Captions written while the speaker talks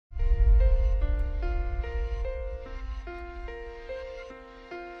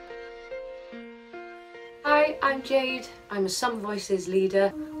Hi, I'm Jade. I'm a Some Voices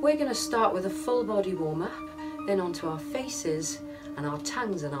leader. We're going to start with a full body warm up, then onto our faces and our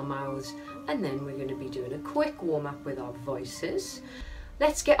tongues and our mouths, and then we're going to be doing a quick warm up with our voices.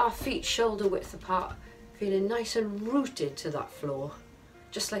 Let's get our feet shoulder width apart, feeling nice and rooted to that floor,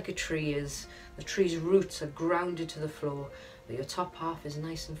 just like a tree is. The tree's roots are grounded to the floor, but your top half is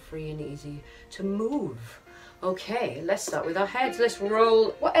nice and free and easy to move. Okay, let's start with our heads. Let's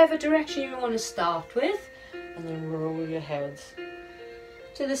roll whatever direction you want to start with, and then roll your heads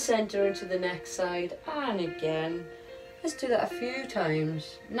to the center and to the next side, and again. Let's do that a few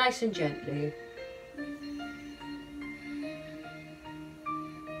times, nice and gently.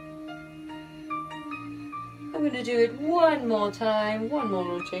 I'm going to do it one more time, one more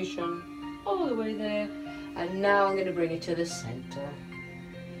rotation, all the way there, and now I'm going to bring it to the center.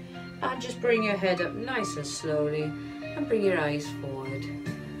 And just bring your head up nice and slowly, and bring your eyes forward.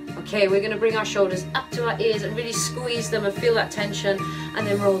 Okay, we're going to bring our shoulders up to our ears and really squeeze them and feel that tension, and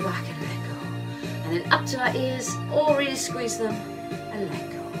then roll back and let go. And then up to our ears, or really squeeze them and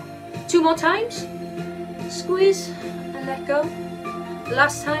let go. Two more times. Squeeze and let go.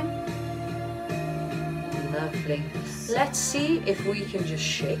 Last time. Lovely. Let's see if we can just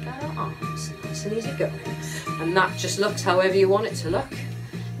shake our arms. Nice and easy going. And that just looks however you want it to look.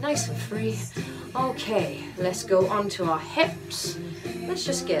 Nice and free. Okay, let's go on to our hips. Let's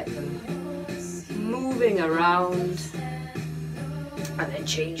just get them moving around and then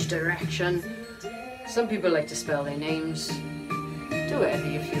change direction. Some people like to spell their names. Do whatever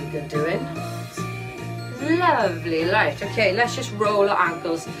you feel good doing. Lovely, right. Okay, let's just roll our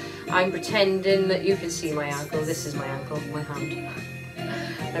ankles. I'm pretending that you can see my ankle. This is my ankle, my hand.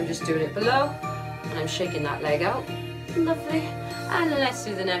 I'm just doing it below, and I'm shaking that leg out. Lovely. And let's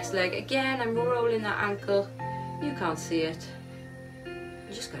do the next leg. Again, I'm rolling that ankle. You can't see it.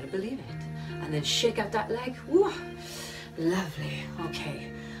 You just gotta believe it. And then shake out that leg. Woo. Lovely. Okay.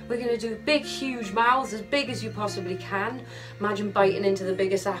 We're gonna do big, huge mouths, as big as you possibly can. Imagine biting into the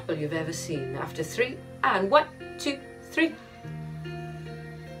biggest apple you've ever seen. After 3, and 1, 2, 3.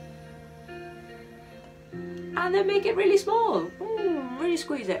 And then make it really small. Really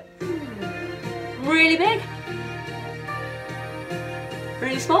squeeze it. Really big.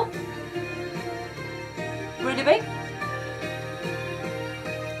 Really small. Really big.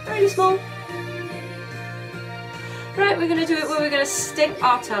 Really small. Right, we're going to do it where we're going to stick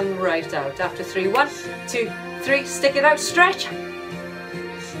our tongue right out. After 3, 1, 2, 3, stick it out, stretch.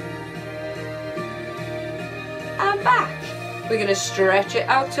 And back. We're going to stretch it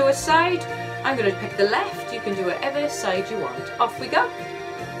out to a side. I'm going to pick the left. You can do whatever side you want. Off we go.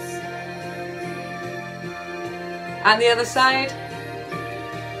 And the other side.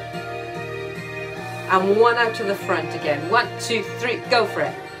 And one out to the front again. 1, 2, 3, go for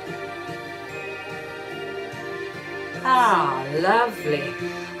it. Ah, lovely.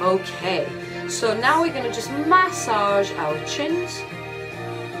 Okay, so now we're going to just massage our chins,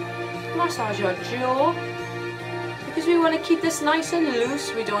 massage our jaw, because we want to keep this nice and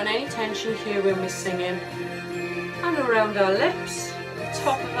loose. We don't want any tension here when we're singing. And around our lips, the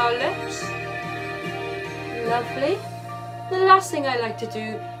top of our lips. Lovely. The last thing I like to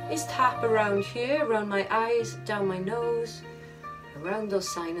do is tap around here, around my eyes, down my nose, around those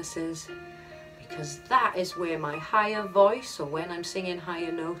sinuses, because that is where my higher voice, or when I'm singing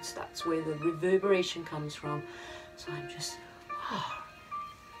higher notes, that's where the reverberation comes from. So I'm just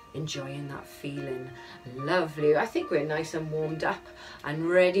enjoying that feeling. Lovely. I think we're nice and warmed up and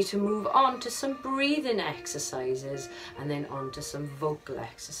ready to move on to some breathing exercises, and then on to some vocal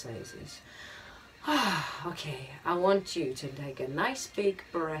exercises. Okay, I want you to take a nice big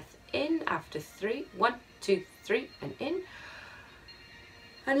breath in after 3. 1, 2, 3, and in.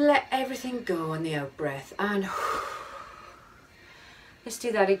 And let everything go on the out breath. And let's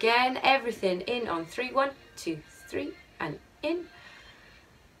do that again. Everything in on 3. 1, 2, 3, and in.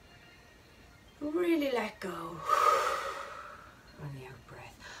 Really let go on the out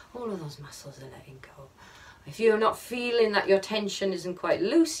breath. All of those muscles are letting go. If you're not feeling that your tension isn't quite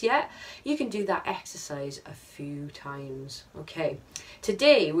loose yet, you can do that exercise a few times. Okay,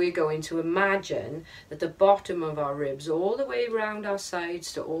 today we're going to imagine that the bottom of our ribs, all the way around our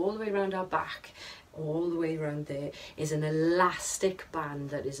sides to all the way around our back, all the way around there, is an elastic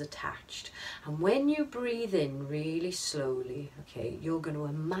band that is attached. And when you breathe in really slowly, okay, you're going to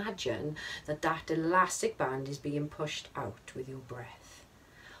imagine that that elastic band is being pushed out with your breath.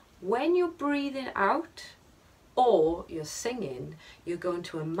 When you're breathing out, or you're singing, you're going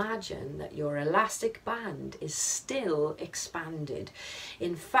to imagine that your elastic band is still expanded.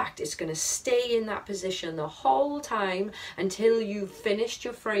 In fact, it's going to stay in that position the whole time until you've finished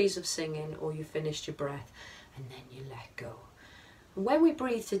your phrase of singing or you finished your breath, and then you let go. When we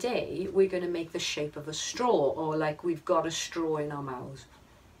breathe today, we're going to make the shape of a straw, or like we've got a straw in our mouths.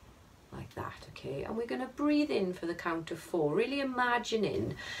 Like that, okay? And we're going to breathe in for the count of 4, really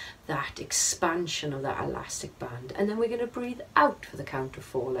imagining that expansion of that elastic band. And then we're going to breathe out for the count of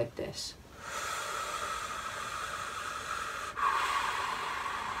 4 like this.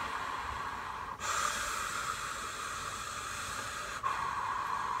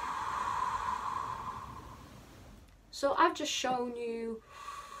 So I've just shown you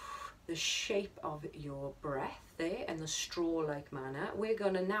the shape of your breath there and the straw-like manner. We're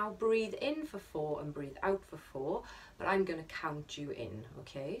going to now breathe in for 4 and breathe out for 4, but I'm going to count you in,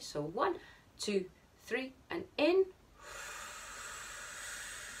 okay? So 1, 2, 3, and in,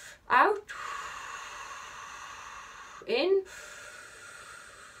 out, in,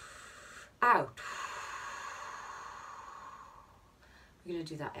 out. We're going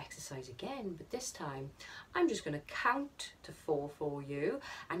to do that exercise again, but this time I'm just going to count to 4 for you,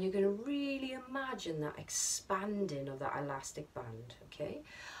 and you're going to really imagine that expanding of that elastic band, okay?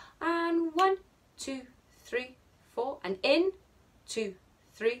 And 1, 2, 3, 4, and in, 2,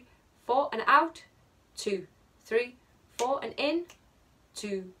 3, 4, and out, 2, 3, 4, and in,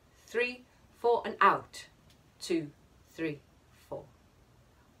 2, 3, 4, and out, 2, 3, 4.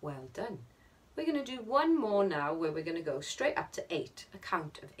 Well done. We're going to do one more now where we're going to go straight up to 8, a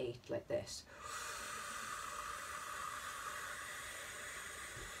count of 8 like this.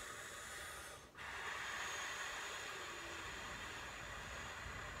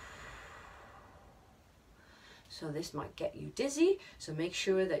 So this might get you dizzy, so make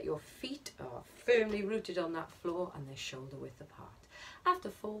sure that your feet are firmly rooted on that floor and they're shoulder width apart. After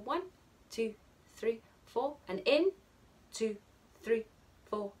 4, 1, 2, 3, 4, and in, 2, 3,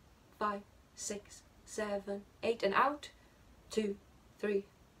 4, 5, 6, 7, 8, and out, 2, 3,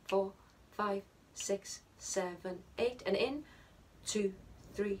 4, 5, 6, 7, 8, and in, 2,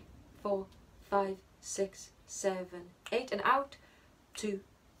 3, 4, 5, 6, 7, 8, and out, 2,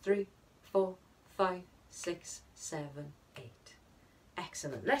 3, 4, 5, 6, 7, 8.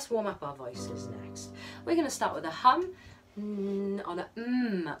 Excellent. Let's warm up our voices next. We're going to start with a hum on a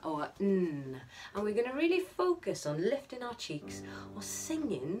or a n, and we're going to really focus on lifting our cheeks or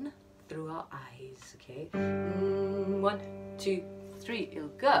singing through our eyes, okay? 1, 2, 3, it'll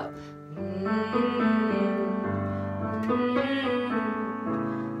go.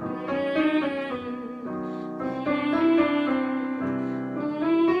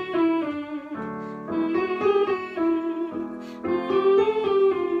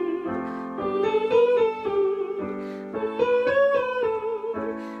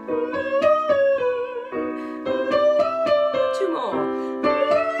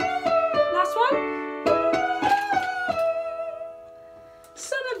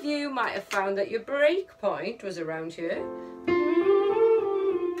 Might have found that your break point was around here,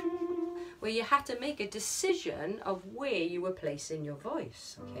 where you had to make a decision of where you were placing your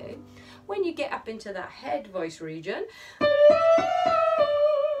voice, okay? When you get up into that head voice region,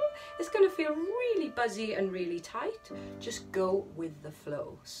 it's going to feel really buzzy and really tight. Just go with the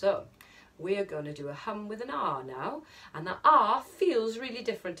flow. So we're going to do a hum with an R now, and the R feels really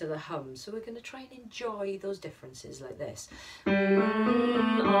different to the hum, so we're going to try and enjoy those differences like this. R.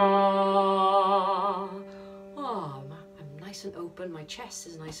 Oh, I'm nice and open, my chest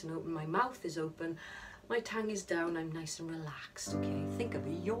is nice and open, my mouth is open, my tongue is down, I'm nice and relaxed, okay? Think of a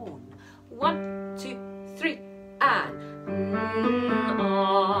yawn. 1, 2, 3, and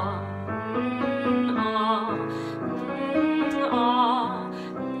R.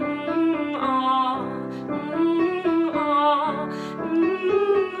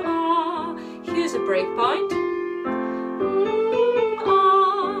 Here's a break point.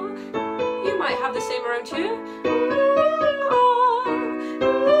 You might have the same around here.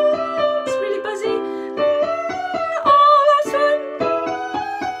 It's really buzzy. That's one.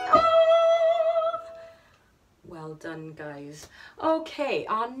 Well done, guys. Okay,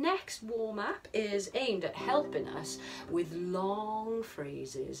 our next warm-up is aimed at helping us with long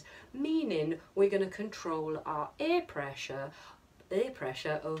phrases, meaning we're going to control our air pressure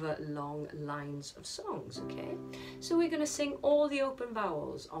over long lines of songs, okay? So we're going to sing all the open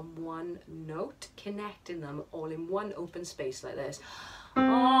vowels on one note, connecting them all in one open space like this. A,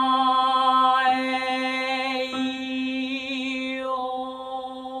 E,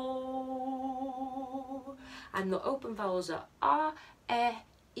 O. And the open vowels are A,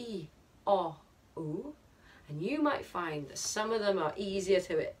 E, I, O, U.